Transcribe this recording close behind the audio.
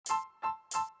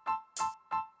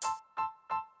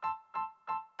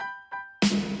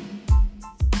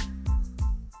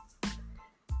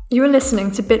You are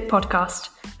listening to Bit Podcast,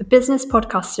 a business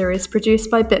podcast series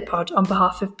produced by BitPod on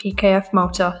behalf of PKF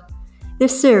Malta.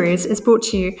 This series is brought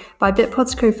to you by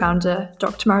BitPod's co-founder,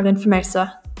 Dr. Marilyn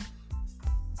Famosa.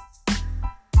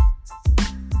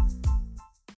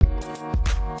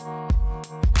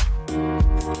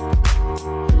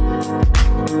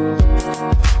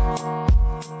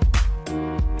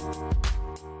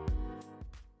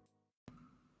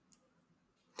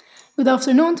 Good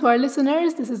afternoon to our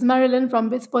listeners. This is Marilyn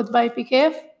from BitPod by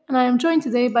PKF, and I am joined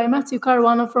today by Matthew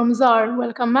Caruana from Zaar.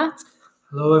 Welcome, Matt.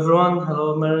 Hello, everyone.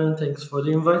 Hello, Marilyn. Thanks for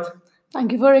the invite.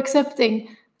 Thank you for accepting.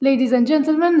 Ladies and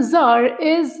gentlemen, Zaar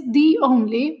is the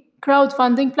only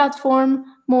crowdfunding platform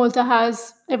Malta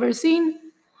has ever seen,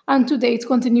 and to date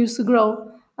continues to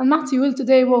grow. And Matthew will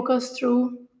today walk us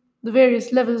through the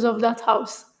various levels of that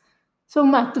house. So,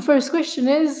 Matt, the first question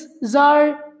is,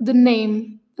 Zaar, the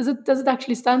name. Does it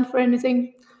actually stand for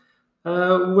anything?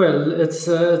 Well, it's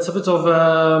a bit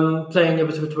of playing a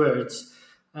bit with words.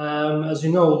 As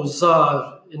you know,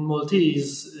 Zaar in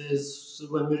Maltese is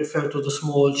when we refer to the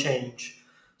small change.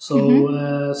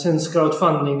 So since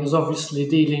crowdfunding is obviously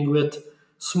dealing with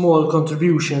small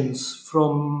contributions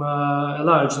from a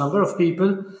large number of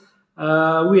people,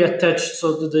 we attached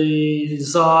so the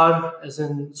Zaar as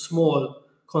in small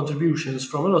contributions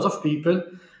from a lot of people.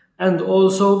 And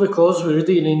also because we're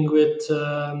dealing with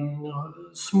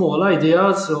small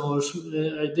ideas or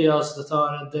ideas that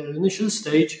are at their initial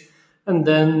stage, and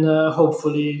then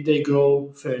hopefully they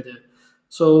grow further.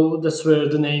 So that's where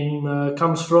the name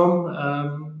comes from.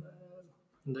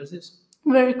 And that is.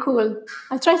 Very cool.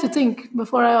 I tried to think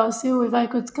before I asked you if I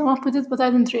could come up with it, but I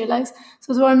didn't realize.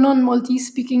 So to our non-Maltese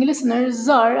speaking listeners,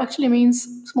 Zaar actually means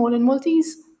small in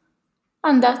Maltese.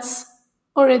 And that's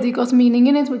already got meaning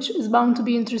in it, which is bound to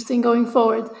be interesting going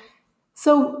forward.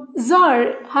 So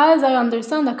Zaar has, I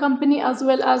understand, a company as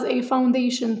well as a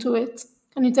foundation to it.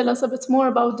 Can you tell us a bit more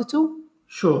about the two?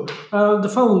 Sure.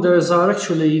 The founders are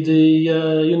actually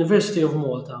the University of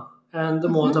Malta and the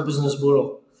Malta Business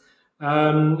Bureau.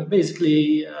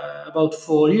 Basically, about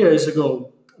 4 years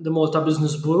ago, the Malta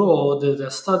Business Bureau did a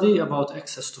study about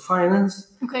access to finance.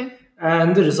 Okay.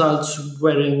 And the results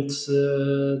weren't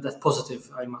that positive,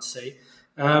 I must say.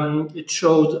 It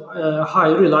showed high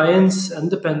reliance and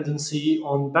dependency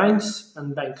on banks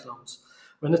and bank loans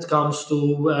when it comes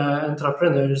to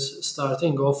entrepreneurs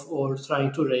starting off or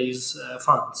trying to raise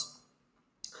funds.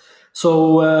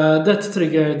 So that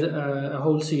triggered a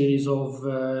whole series of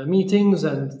meetings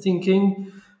and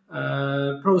thinking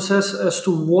process as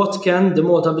to what can the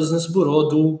Malta Business Bureau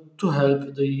do to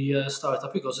help the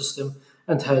startup ecosystem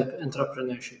and help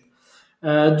entrepreneurship.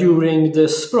 During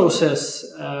this process,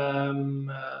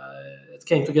 it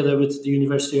came together with the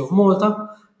University of Malta,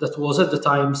 that was at the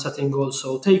time setting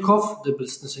also Takeoff, the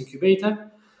business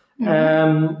incubator.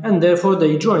 And therefore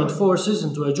they joined forces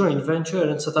into a joint venture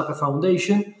and set up a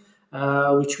foundation,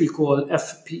 which we call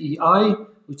FPEI,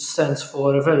 which stands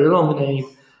for a very long name,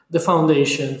 the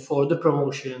Foundation for the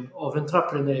Promotion of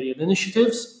Entrepreneurial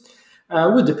Initiatives,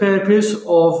 with the purpose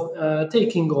of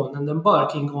taking on and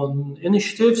embarking on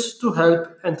initiatives to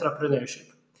help entrepreneurship.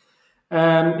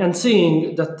 And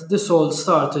seeing that this all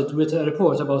started with a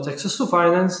report about access to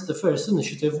finance, the first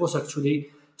initiative was actually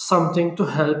something to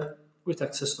help with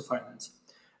access to finance.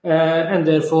 And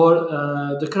therefore,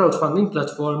 the crowdfunding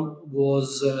platform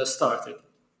was started.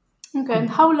 Okay, and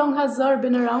how long has Zaar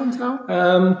been around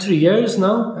now? 3 years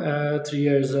now, 3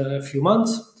 years and a few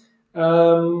months.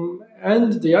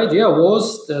 And the idea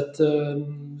was that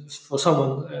for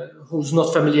someone who's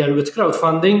not familiar with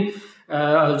crowdfunding,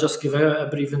 I'll just give a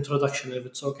brief introduction if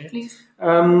it's okay. Please.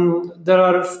 There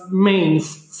are main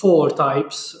 4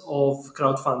 types of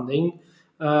crowdfunding.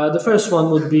 The first one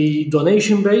would be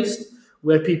donation-based,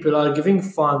 where people are giving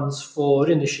funds for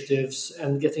initiatives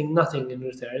and getting nothing in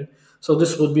return. So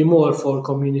this would be more for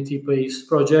community-based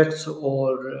projects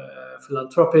or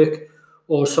philanthropic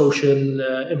or social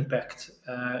impact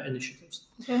initiatives.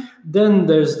 Okay. Then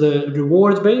there's the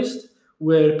reward-based,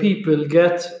 where people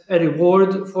get a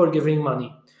reward for giving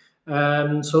money.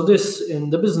 So this,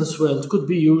 in the business world, could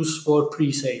be used for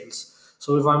pre-sales.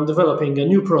 So if I'm developing a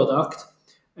new product,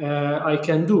 I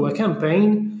can do a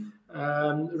campaign,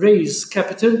 raise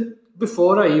capital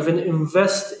before I even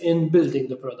invest in building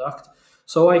the product.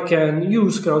 So I can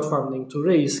use crowdfunding to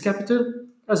raise capital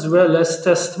as well as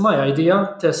test my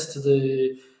idea,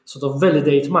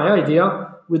 validate my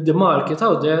idea with the market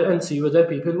out there and see whether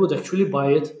people would actually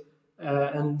buy it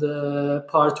and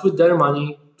part with their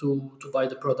money to buy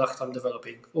the product I'm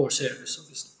developing or service,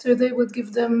 obviously. So they would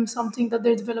give them something that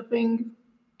they're developing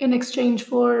in exchange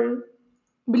for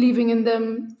believing in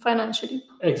them financially.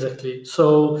 Exactly.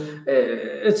 So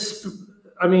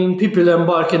people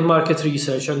embark in market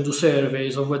research and do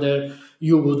surveys of whether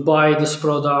you would buy this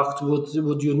product,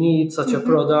 would you need such a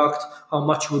product, how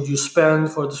much would you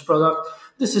spend for this product.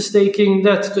 This is taking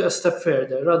that to a step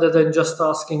further, rather than just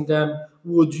asking them,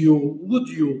 would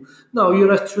you? Now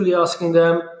you're actually asking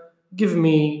them, give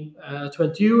me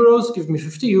 20 euros, give me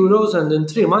 50 euros, and in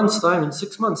 3 months' time, in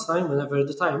 6 months' time, whenever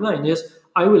the timeline is,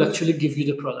 I will actually give you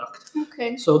the product.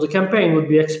 Okay. So the campaign would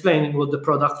be explaining what the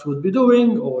product would be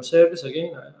doing, or service,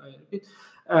 again, I repeat,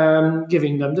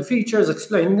 giving them the features,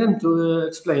 explaining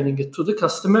it to the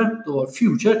customer or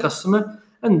future customer,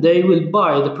 and they will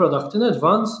buy the product in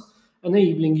advance,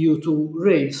 enabling you to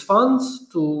raise funds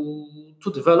to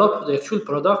develop the actual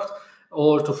product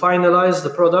or to finalize the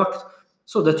product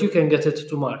so that you can get it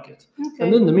to market. Okay.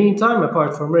 And in the meantime,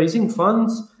 apart from raising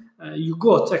funds, you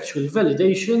got actual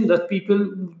validation that people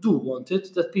do want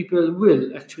it, that people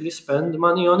will actually spend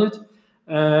money on it,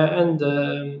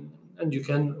 and you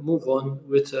can move on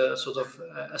with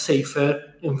a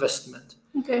safer investment.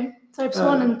 Okay, types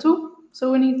 1 and 2.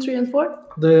 So we need 3 and 4.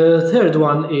 The third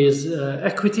one is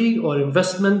equity or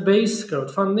investment-based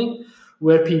crowdfunding,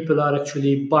 where people are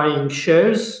actually buying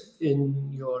shares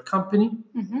in your company.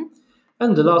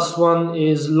 And the last one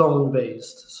is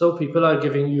loan-based. So people are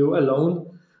giving you a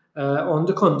loan on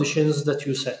the conditions that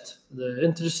you set, the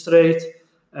interest rate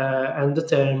and the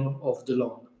term of the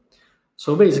loan.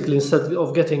 So basically, instead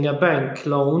of getting a bank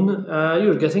loan,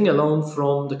 you're getting a loan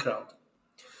from the crowd.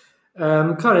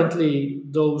 Currently,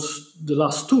 the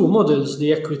last two models,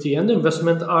 the equity and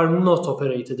investment, are not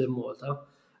operated in Malta.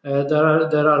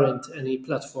 There aren't any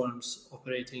platforms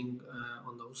operating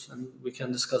on those, and we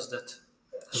can discuss that.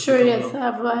 Sure, yes,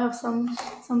 I have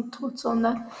some thoughts on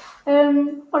that.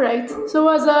 All right. So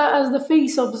as the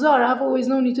face of Zaar, I've always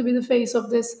known you to be the face of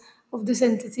this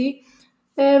entity,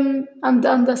 and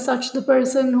as such, the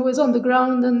person who is on the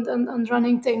ground and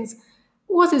running things.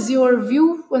 What is your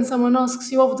view when someone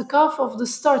asks you off the cuff of the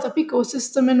startup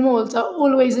ecosystem in Malta,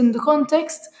 always in the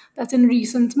context that in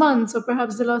recent months, or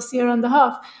perhaps the last year and a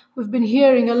half, we've been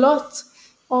hearing a lot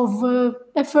of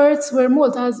efforts where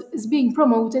Malta is being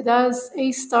promoted as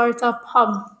a startup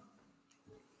hub?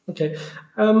 Okay.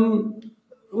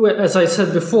 Well, as I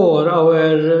said before,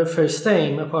 our first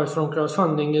aim, apart from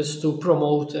crowdfunding, is to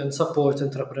promote and support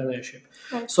entrepreneurship.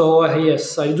 Right. So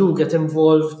yes, I do get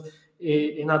involved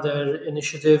in other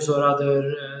initiatives or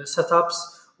other setups,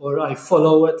 or I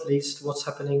follow at least what's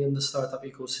happening in the startup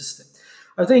ecosystem.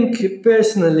 I think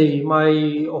personally, my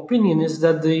opinion is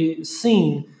that the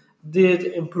scene did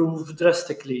improve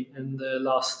drastically in the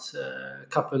last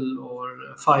couple or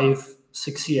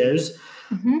 5-6 years.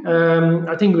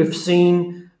 I think we've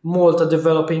seen Malta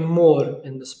developing more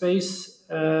in the space.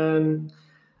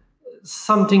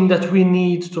 Something that we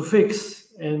need to fix,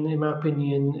 in my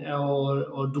opinion,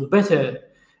 or do better,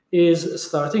 is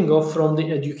starting off from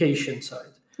the education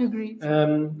side. Agreed.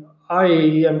 I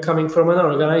am coming from an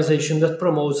organization that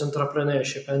promotes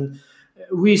entrepreneurship, and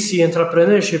we see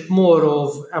entrepreneurship more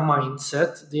of a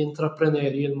mindset, the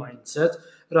entrepreneurial mindset,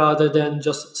 rather than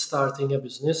just starting a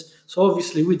business. So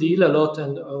obviously we deal a lot,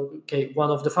 and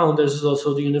one of the founders is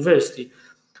also the university.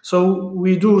 So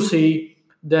we do see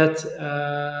that,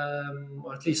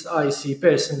 or at least I see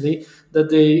personally, that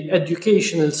the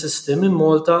educational system in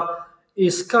Malta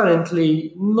is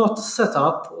currently not set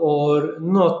up or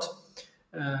not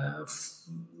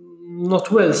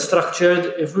well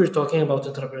structured if we're talking about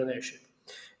entrepreneurship,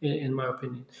 in my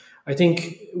opinion. I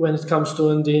think when it comes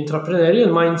to the entrepreneurial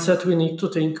mindset, we need to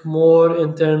think more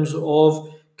in terms of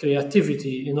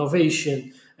creativity,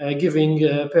 innovation, giving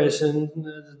a person,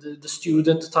 the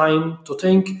student, time to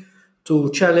think, to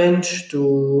challenge,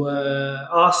 to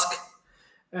ask,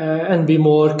 and be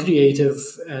more creative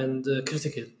and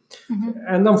critical.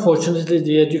 And unfortunately,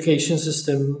 the education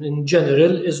system in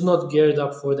general is not geared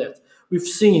up for that. We've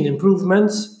seen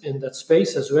improvements in that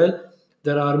space as well.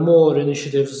 There are more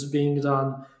initiatives being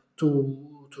done to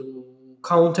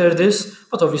counter this,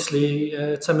 but obviously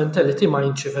it's a mentality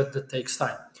mind shift that takes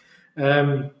time.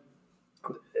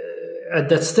 At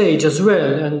that stage as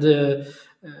well, and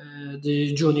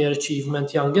the Junior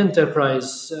Achievement Young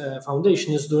Enterprise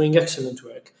Foundation is doing excellent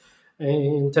work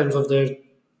in terms of their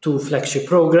two flagship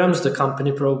programs, the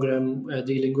company program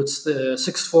dealing with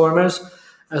sixth formers,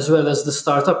 as well as the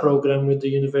startup program with the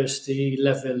university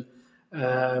level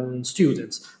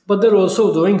students. But they're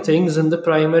also doing things in the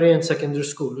primary and secondary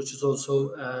school, which is also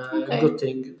a good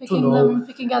thing to know.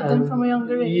 Picking at them from a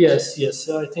younger age. Yes,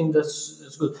 I think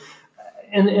that's good.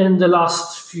 And in the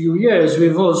last few years,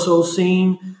 we've also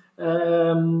seen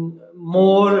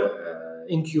more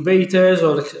incubators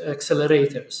or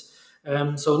accelerators.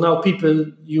 So now people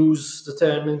use the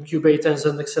term incubators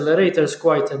and accelerators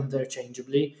quite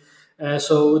interchangeably.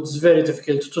 So it's very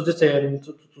difficult to determine,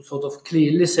 to sort of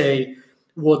clearly say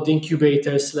what the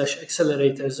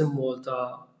incubators/accelerators in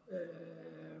Malta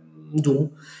do.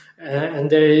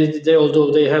 And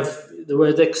although they have the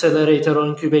word accelerator or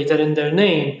incubator in their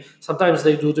name, sometimes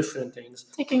they do different things.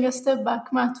 Taking a step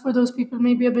back, Matt, for those people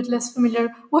maybe a bit less familiar,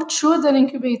 what should an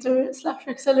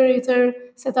incubator/accelerator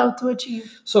set out to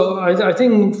achieve? So I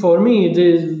think for me,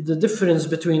 the difference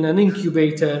between an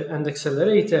incubator and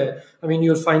accelerator, I mean,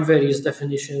 you'll find various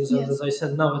definitions. And as I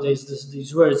said, nowadays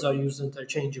these words are used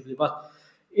interchangeably. But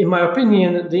in my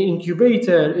opinion, the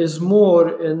incubator is more,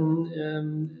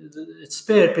 its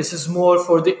purpose is more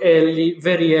for the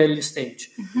very early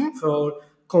stage, for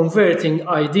converting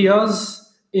ideas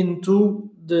into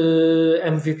the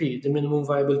MVP, the minimum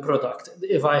viable product,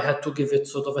 if I had to give it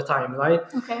sort of a timeline.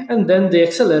 Okay. And then the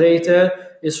accelerator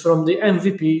is from the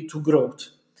MVP to growth.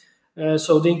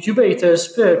 So the incubator's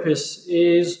purpose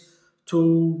is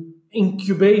to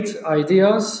incubate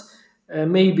ideas,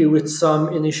 maybe with some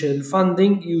initial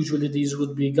funding. Usually these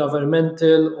would be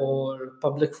governmental or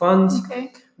public funds,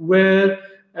 where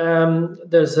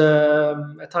there's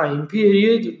a time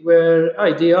period where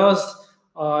ideas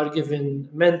are given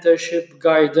mentorship,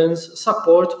 guidance,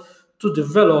 support to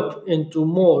develop into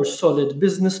more solid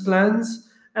business plans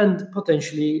and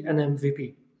potentially an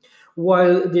MVP.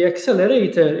 While the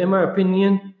accelerator, in my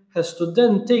opinion, has to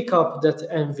then take up that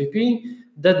MVP,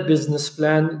 that business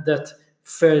plan, that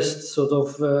first sort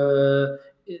of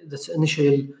that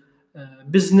initial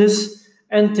business,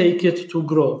 and take it to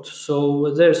growth.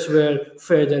 So there's where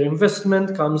further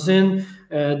investment comes in,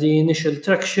 the initial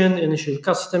traction, initial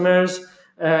customers,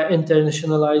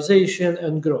 internationalization,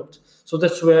 and growth. So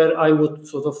that's where I would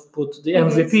sort of put the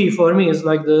MVP. For me is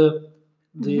like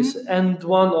this end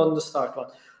one on the start one.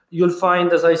 You'll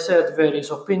find, as I said, various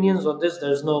opinions on this.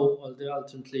 There's no,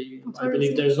 ultimately, I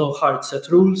believe there's no hard set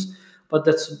rules, but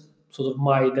that's sort of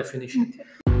my definition.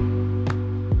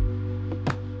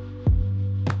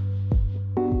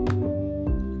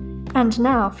 And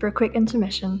now for a quick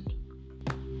intermission.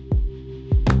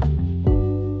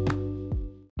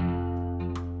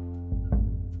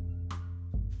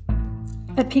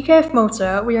 At PKF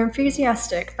Malta, we are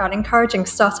enthusiastic about encouraging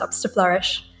startups to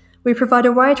flourish. We provide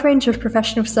a wide range of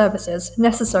professional services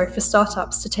necessary for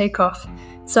startups to take off,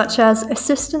 such as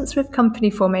assistance with company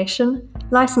formation,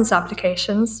 license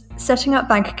applications, setting up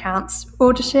bank accounts,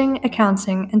 auditing,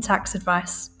 accounting, and tax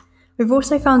advice. We've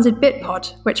also founded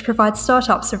BitPod, which provides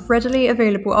startups with readily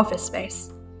available office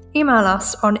space. Email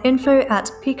us on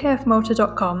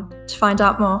info@pkfmalta.com to find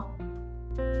out more.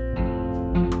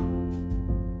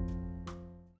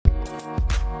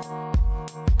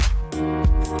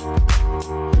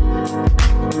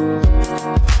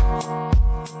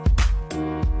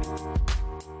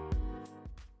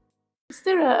 Is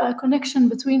there a connection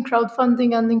between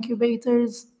crowdfunding and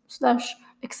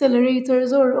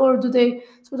incubators/accelerators, or do they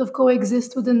sort of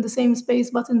coexist within the same space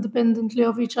but independently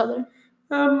of each other?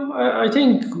 I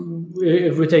think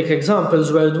if we take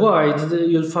examples worldwide,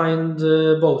 you'll find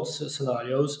both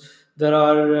scenarios. There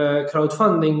are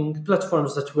crowdfunding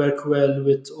platforms that work well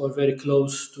with or very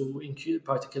close to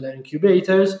particular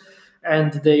incubators,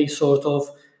 and they sort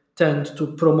of tend to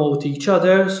promote each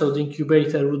other. So the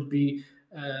incubator would be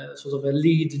sort of a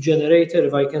lead generator,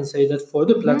 if I can say that, for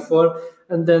the platform,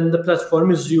 and then the platform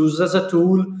is used as a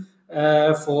tool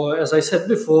for, as I said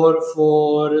before,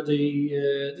 for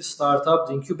the startup,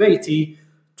 the incubatee,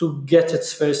 to get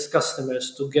its first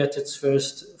customers, to get its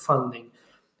first funding.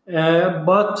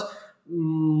 But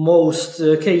most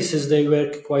cases they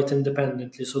work quite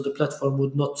independently, so the platform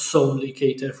would not solely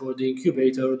cater for the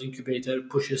incubator, or the incubator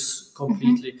pushes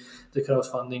completely the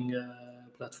crowdfunding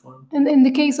platform. And in the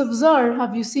case of Zaar,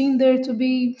 have you seen there to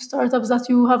be startups that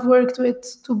you have worked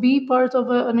with to be part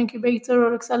of an incubator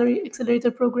or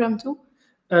accelerator program too?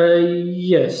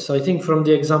 Yes, I think from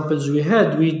the examples we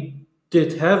had, we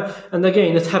did have, and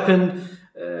again, it happened.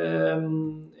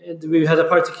 We had a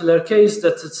particular case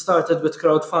that it started with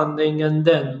crowdfunding and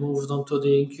then moved on to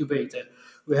the incubator.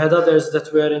 We had others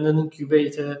that were in an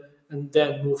incubator and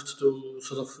then moved to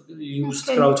sort of used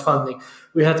crowdfunding.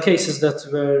 We had cases that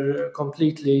were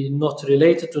completely not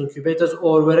related to incubators,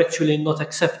 or were actually not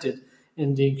accepted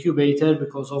in the incubator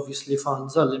because obviously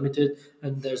funds are limited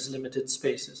and there's limited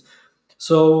spaces.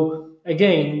 So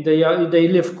again, they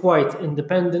live quite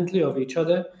independently of each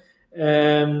other.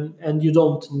 And you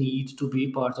don't need to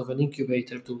be part of an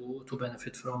incubator to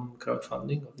benefit from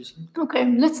crowdfunding, obviously. Okay,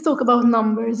 let's talk about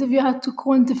numbers. If you had to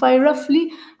quantify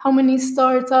roughly how many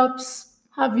startups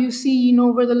have you seen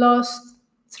over the last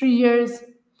 3 years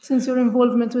since your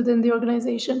involvement within the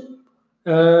organization?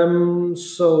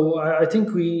 So I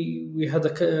think we had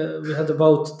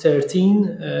about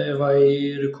 13, if I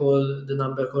recall the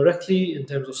number correctly, in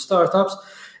terms of startups.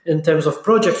 In terms of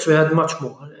projects, we had much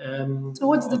more. So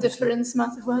what's the difference,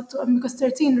 Matt? If we had to, because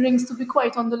 13 rings to be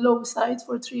quite on the low side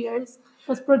for 3 years,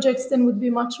 but projects then would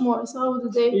be much more. So how do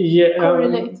they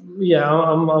correlate?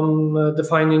 I'm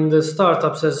defining the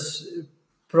startups as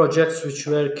projects which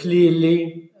were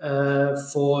clearly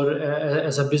for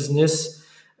as a business,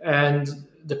 and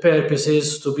the purpose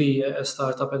is to be a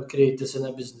startup and create this in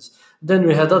a business. Then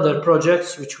we had other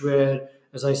projects which were,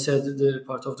 as I said, the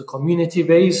part of the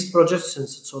community-based projects,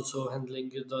 since it's also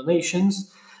handling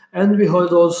donations. And we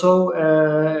had also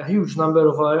a huge number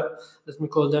of our, let me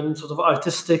call them, sort of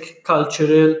artistic,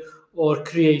 cultural, or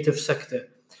creative sector.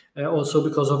 Also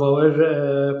because of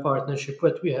our partnership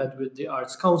that we had with the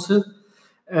Arts Council,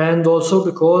 and also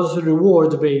because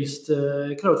reward-based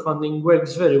crowdfunding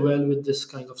works very well with this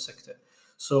kind of sector.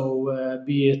 So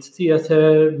be it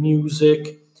theater, music,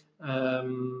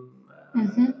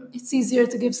 It's easier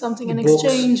to give something in books,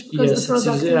 exchange because yes, the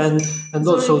product and is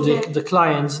also already there. the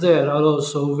clients there are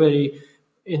also very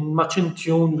much in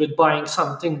tune with buying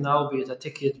something now, be it a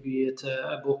ticket, be it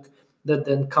a book that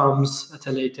then comes at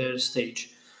a later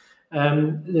stage.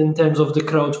 In terms of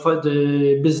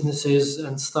the businesses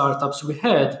and startups we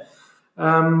had,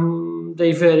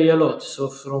 they vary a lot. So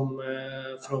from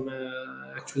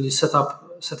actually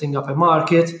setting up a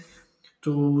market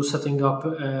to setting up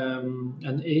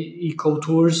an eco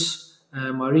tours,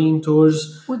 marine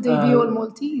tours. Would they be all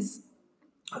Maltese?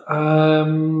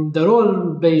 They're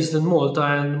all based in Malta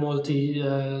and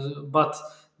but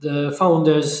the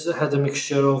founders had a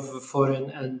mixture of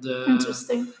foreign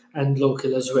Interesting. and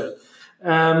local as well.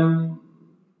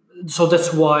 So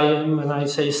that's why when I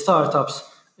say startups,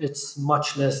 it's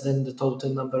much less than the total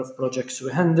number of projects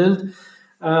we handled.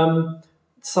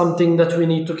 Something that we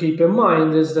need to keep in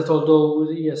mind is that although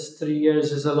yes, 3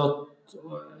 years is a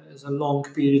long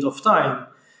period of time,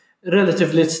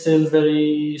 relatively it's still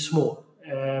very small.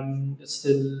 It's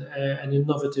still an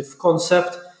innovative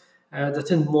concept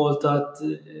that in Malta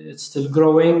it's still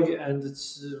growing, and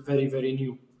it's very, very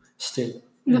new still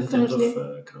in terms of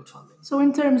Definitely. crowdfunding. So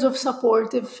in terms of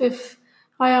support, if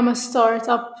I am a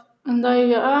startup and I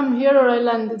am here or I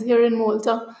landed here in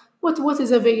Malta, what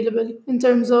is available in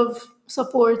terms of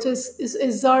support? Is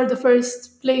Zaar the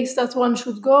first place that one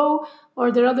should go, or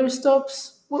are there other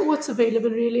stops? What's available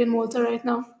really in Malta right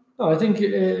now? No, I think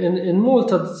in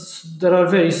Malta there are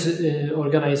various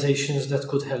organizations that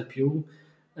could help you.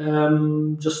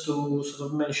 Just to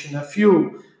sort of mention a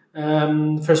few.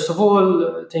 First of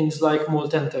all, things like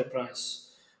Malta Enterprise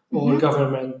or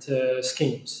government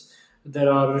schemes.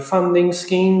 There are funding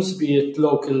schemes, be it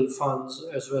local funds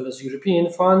as well as European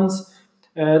funds,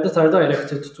 that are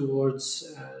directed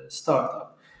towards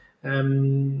startup.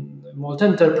 Malta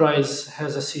Enterprise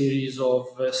has a series of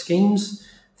schemes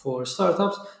for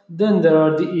startups. Then there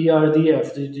are the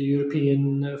ERDF, the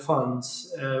European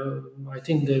funds. I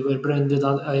think they were branded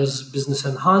as Business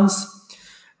Enhance.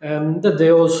 That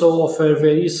they also offer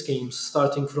various schemes,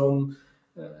 starting from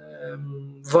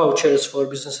vouchers for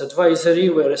business advisory,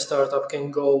 where a startup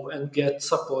can go and get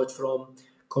support from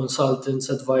consultants,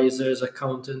 advisors,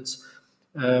 accountants,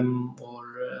 or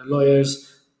lawyers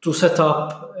to set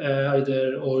up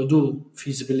either or do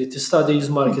feasibility studies,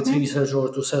 market research, or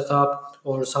to set up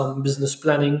or some business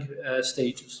planning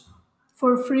stages.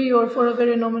 For free or for a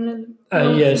very nominal?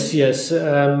 Yes.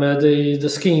 The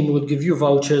scheme would give you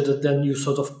vouchers that then you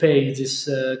sort of pay this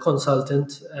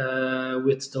consultant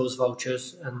with those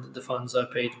vouchers, and the funds are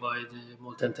paid by the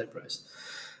Malta Enterprise.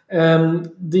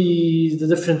 The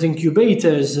different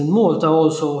incubators in Malta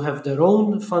also have their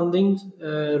own funding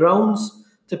rounds.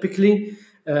 Typically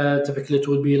it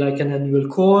would be like an annual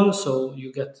call, so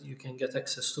you can get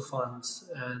access to funds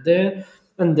there,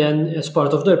 and then as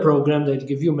part of their program they'll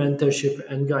give you mentorship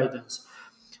and guidance.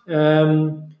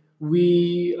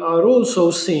 We are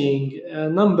also seeing a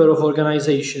number of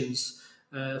organizations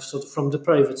sort of from the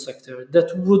private sector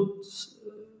that would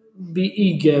be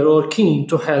eager or keen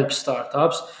to help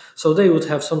startups. So they would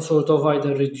have some sort of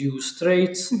either reduced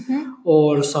rates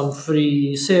or some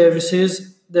free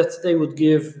services that they would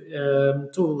give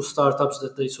to startups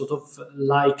that they sort of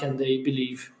like and they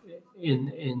believe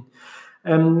in.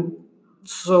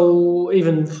 So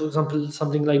even, for example,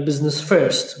 something like Business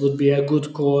First would be a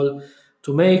good call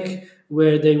to make,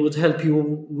 where they would help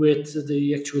you with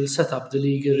the actual setup, the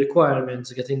legal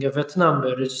requirements, getting a VAT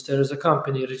number, register as a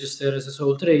company, register as a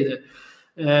sole trader.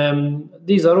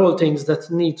 These are all things that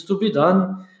need to be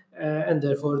done, and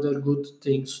therefore they're good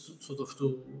things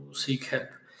to seek help.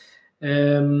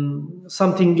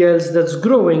 Something else that's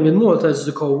growing in Malta is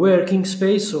the co-working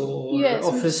space or Yes,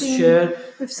 office share.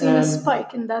 We've seen a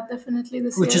spike in that definitely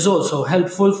this Which year. is also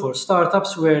helpful for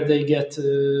startups where they get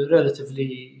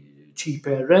relatively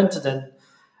cheaper rent than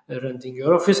renting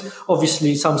your office.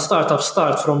 Obviously, some startups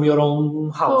start from your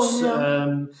own house,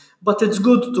 but it's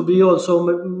good to be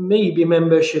also maybe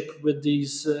membership with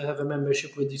these, have a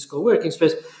membership with these co-working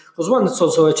space. Because one, it's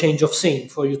also a change of scene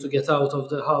for you to get out of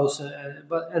the house,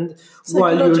 and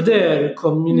while you're there,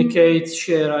 communicate,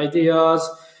 share ideas.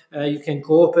 You can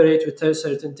cooperate with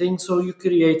certain things, so you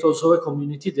create also a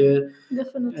community there.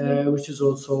 Definitely. Which is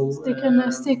also... So they can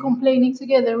stay complaining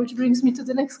together, which brings me to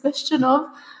the next question of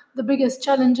the biggest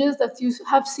challenges that you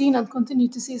have seen and continue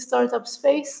to see startups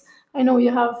face. I know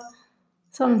you have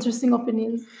some interesting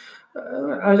opinions.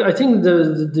 I think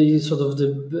the sort of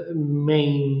the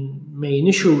main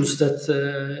issues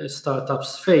that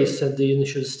startups face at the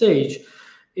initial stage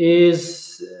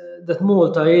is that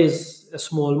Malta is a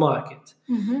small market.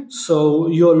 So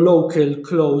your local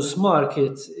closed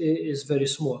market is very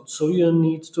small. So you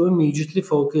need to immediately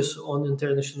focus on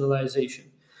internationalization.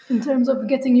 In terms of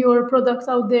getting your product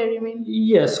out there, you mean?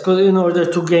 Yes, because in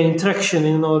order to gain traction,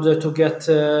 in order to get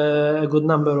a good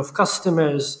number of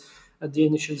customers at the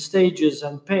initial stages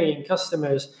and paying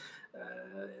customers,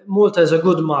 Malta is a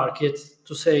good market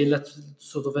to say, let's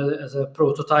sort of as a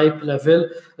prototype level,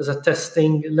 as a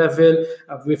testing level.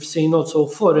 We've seen also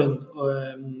foreign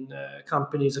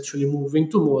companies actually moving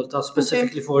to Malta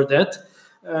specifically for that.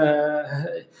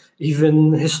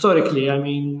 Even historically, I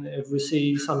mean, if we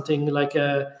see something like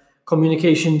a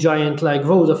communication giant like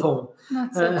Vodafone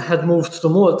had moved to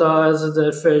Malta as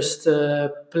their first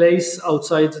place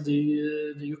outside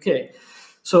the UK.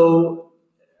 So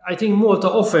I think Malta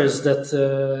offers that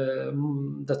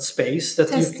space, that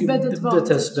test-bed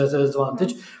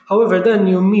advantage. However, then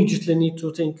you immediately need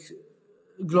to think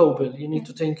global. You need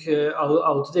to think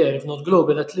out there, if not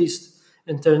global, at least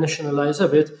internationalize a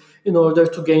bit in order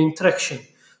to gain traction.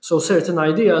 So certain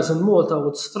ideas in Malta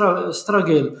would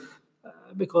struggle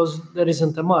because there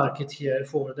isn't a market here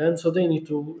for them. So they need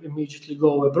to immediately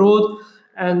go abroad.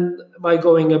 And by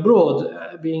going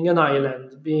abroad, being an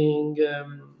island, being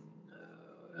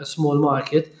a small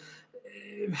market,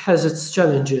 has its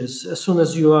challenges. As soon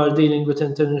as you are dealing with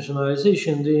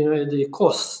internationalization, the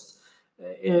costs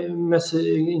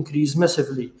increase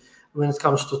massively when it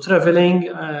comes to traveling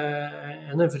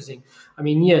and everything. I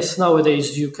mean, yes,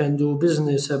 nowadays you can do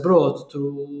business abroad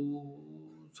through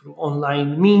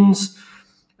online means,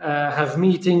 have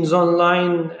meetings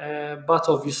online, but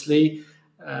obviously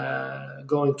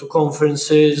going to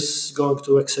conferences, going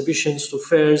to exhibitions, to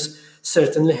fairs,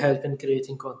 certainly help in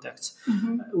creating contacts.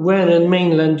 When in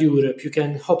mainland Europe, you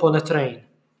can hop on a train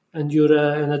and you're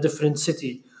in a different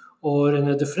city or in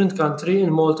a different country.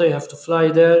 In Malta, you have to fly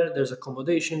there. There's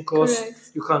accommodation cost.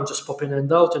 Correct. You can't just pop in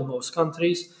and out in most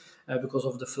countries because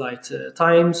of the flight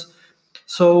times.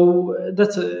 So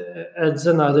that adds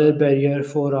another barrier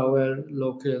for our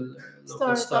local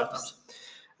startups.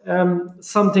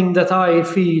 Something that I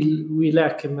feel we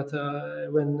lack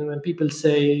when people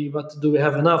say, "But do we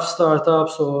have enough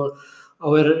startups?" or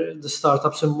the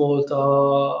startups in Malta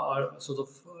are sort of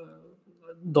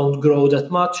don't grow that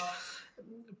much.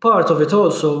 Part of it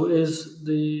also is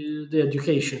the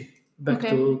education. Back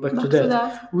to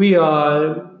that. We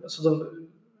are sort of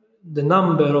the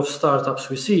number of startups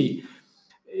we see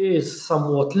is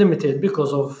somewhat limited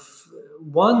because of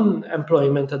one,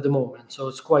 employment at the moment. So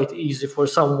it's quite easy for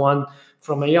someone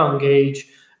from a young age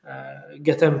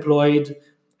get employed,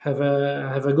 have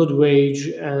a good wage,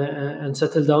 and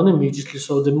settle down immediately.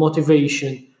 So the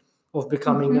motivation of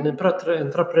becoming an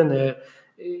entrepreneur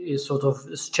is sort of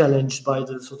challenged by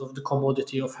the sort of the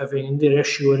commodity of having the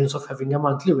assurance of having a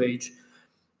monthly wage,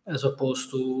 as opposed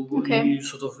to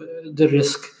sort of the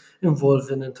risk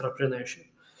involved in entrepreneurship.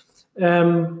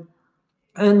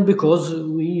 And because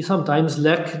we sometimes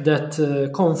lack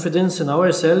that confidence in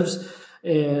ourselves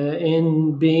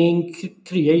in being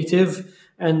creative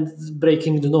and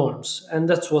breaking the norms. And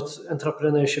that's what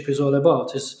entrepreneurship is all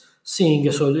about, is seeing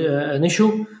an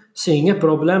issue, seeing a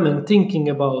problem, and thinking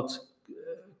about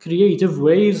creative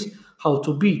ways how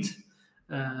to beat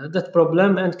that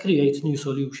problem and create new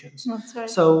solutions. That's right.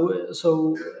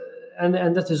 So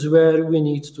and that is where we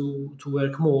need to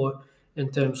work more in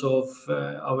terms of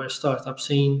our startup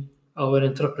scene, our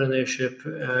entrepreneurship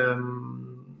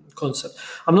concept.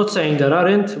 I'm not saying there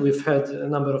aren't. We've had a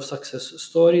number of success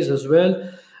stories as well.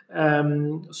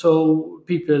 So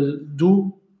people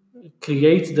do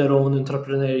create their own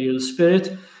entrepreneurial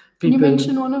spirit. Can you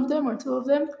mention one of them or two of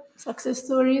them? success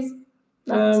stories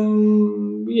that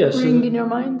Yes. ring in your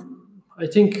mind? I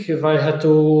think if I had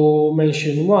to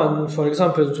mention one, for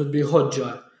example, it would be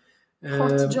Hotjar.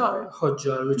 Hotjar.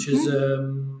 Hotjar, which is,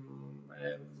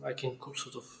 I can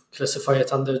sort of classify it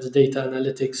under the data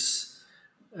analytics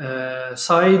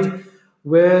side,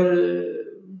 where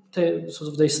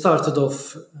they started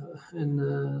off in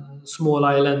a small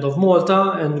island of Malta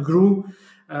and grew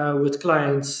with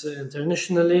clients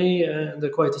internationally, and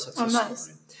they're quite a success nice.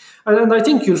 story. And I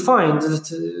think you'll find that.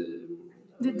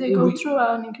 Did they go through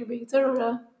an incubator or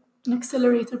an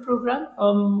accelerator program?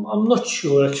 I'm not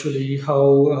sure actually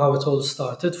how it all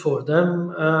started for them,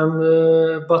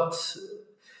 but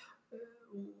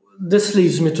this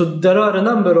leads me to there are a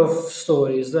number of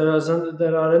stories. There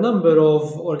are a number of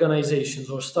organizations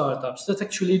or startups that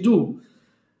actually do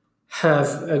have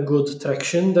a good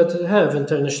traction, that have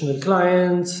international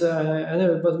clients,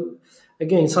 but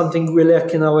again, something we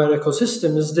lack in our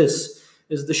ecosystem is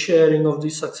the sharing of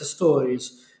these success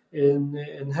stories,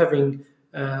 in having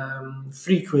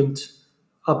frequent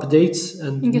updates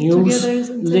and news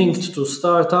linked to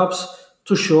startups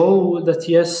to show that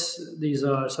yes, these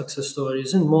are success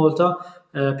stories in Malta.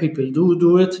 People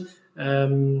do it.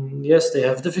 Yes, they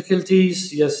have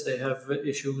difficulties. Yes, they have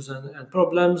issues and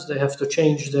problems. They have to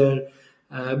change their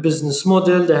business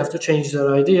model. They have to change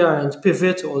their idea and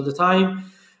pivot all the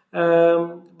time.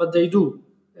 But they do.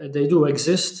 They do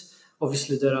exist.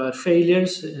 Obviously, there are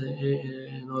failures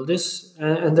in all this.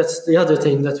 And that's the other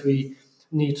thing that we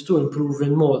need to improve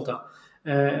in Malta.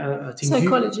 I think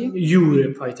psychology.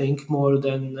 Europe, I think, more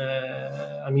than...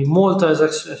 Malta is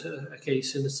a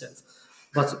case in itself.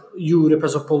 But Europe,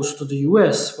 as opposed to the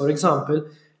US, for example,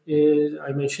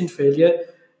 I mentioned failure,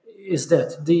 is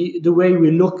that the way we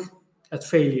look at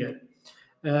failure,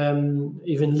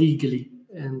 even legally,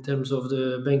 in terms of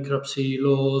the bankruptcy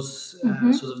laws,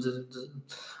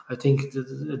 I think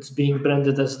it's being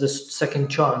branded as the second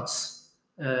chance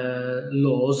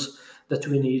laws that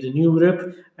we need in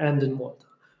Europe and in Malta,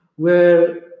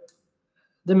 where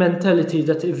the mentality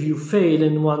that if you fail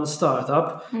in one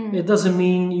startup, it doesn't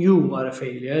mean you are a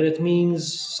failure. It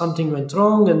means something went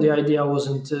wrong and the idea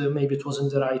wasn't, maybe it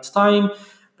wasn't the right time,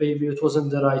 maybe it wasn't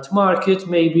the right market,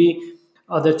 maybe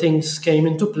other things came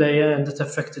into play and it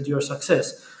affected your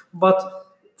success. But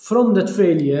from that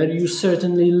failure, you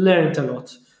certainly learned a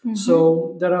lot.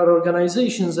 So there are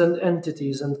organizations and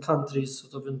entities and countries,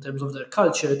 sort of in terms of their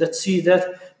culture, that see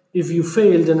that if you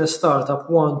failed in a startup,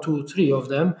 1, 2, 3 of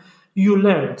them, you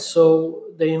learned. So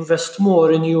they invest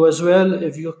more in you as well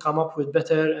if you come up with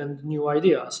better and new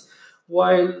ideas.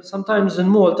 While sometimes in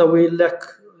Malta we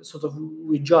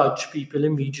judge people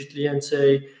immediately and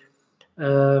say,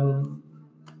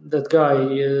 that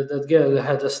girl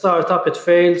had a startup, it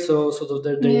failed, so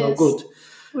they're no good.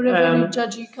 We're a very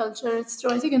judgy culture. It's true.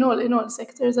 I think in all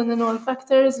sectors and in all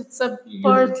factors, it's a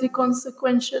partly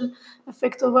consequential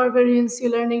effect of our very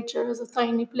insular nature as a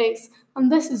tiny place. And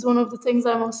this is one of the things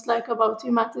I most like about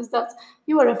you, Matt, is that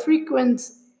you are a frequent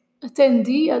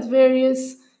attendee at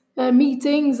various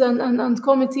meetings and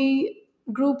committee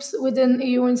groups within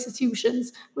EU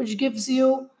institutions, which gives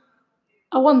you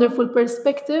a wonderful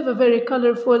perspective, a very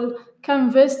colorful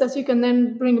canvas that you can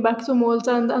then bring back to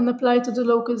Malta and apply to the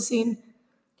local scene.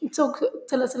 So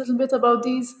tell us a little bit about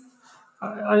these.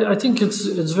 I think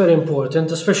it's very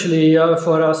important, especially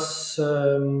for us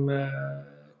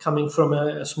coming from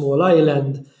a small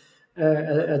island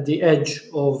at the edge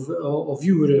of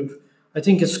Europe. I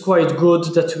think it's quite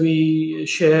good that we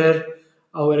share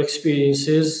our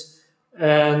experiences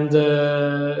and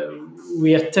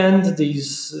we attend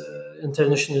these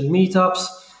international meetups.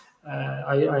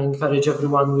 I encourage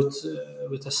everyone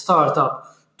with a startup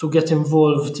to get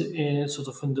involved in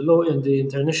the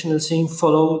international scene,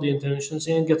 follow the international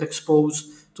scene, and get exposed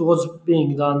to what's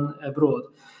being done abroad.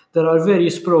 There are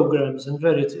various programs and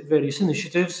various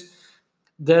initiatives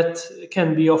that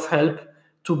can be of help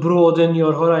to broaden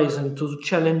your horizon, to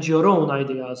challenge your own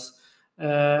ideas,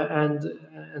 and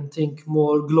think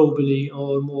more globally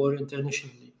or more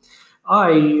internationally.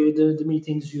 The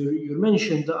meetings you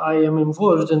mentioned, I am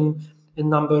involved in a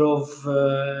number of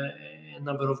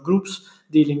groups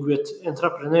dealing with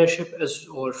entrepreneurship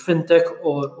or fintech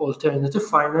or alternative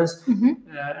finance,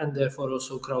 and therefore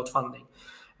also crowdfunding.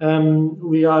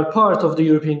 We are part of the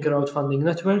European Crowdfunding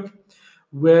Network,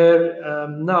 where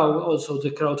now also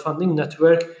the crowdfunding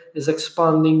network is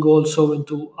expanding also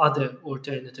into other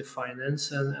alternative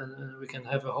finance, and we can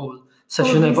have a whole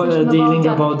session dealing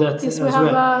about that. Yes, we have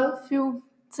a few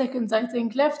seconds, I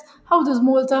think, left. How does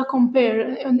Malta compare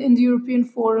in the European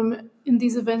Forum in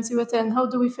these events you attend? How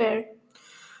do we fare?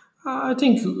 I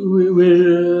think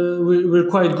we're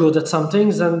quite good at some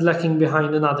things and lacking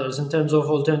behind in others. In terms of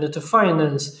alternative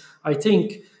finance, I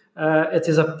think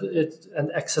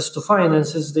and access to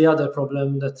finance is the other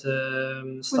problem that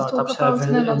startups have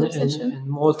in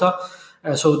Malta.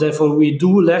 So therefore, we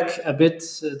do lack a bit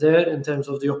there in terms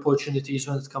of the opportunities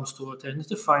when it comes to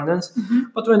alternative finance.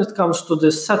 But when it comes to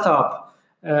the setup,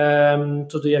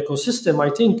 to the ecosystem, I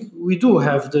think we do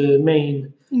have the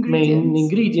main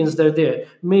ingredients. They're there.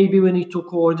 Maybe we need to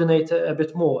coordinate a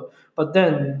bit more. But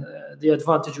then the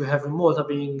advantage we have in Malta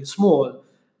being small,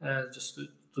 just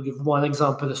to give one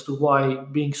example as to why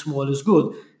being small is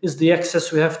good, is the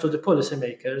access we have to the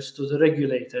policymakers, to the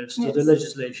regulators, to the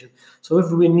legislation. So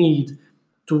if we need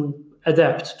to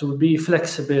adapt, to be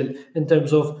flexible in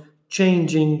terms of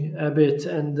changing a bit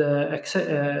and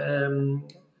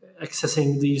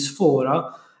accessing these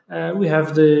fora, we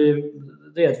have the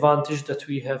advantage that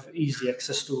we have easy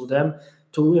access to them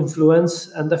to influence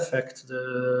and affect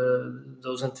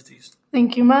those entities.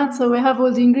 Thank you, Matt. So we have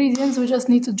all the ingredients. We just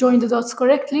need to join the dots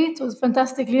correctly. It was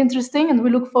fantastically interesting, and we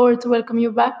look forward to welcome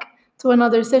you back to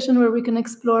another session where we can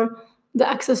explore the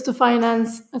access to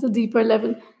finance at a deeper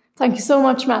level. Thank you so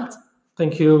much, Matt.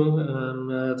 Thank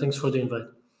you. Thanks for the invite.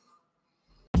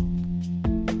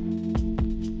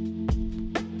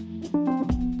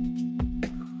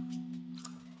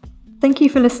 Thank you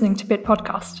for listening to Bit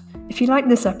Podcast. If you like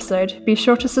this episode, be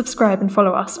sure to subscribe and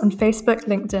follow us on Facebook,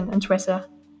 LinkedIn, and Twitter.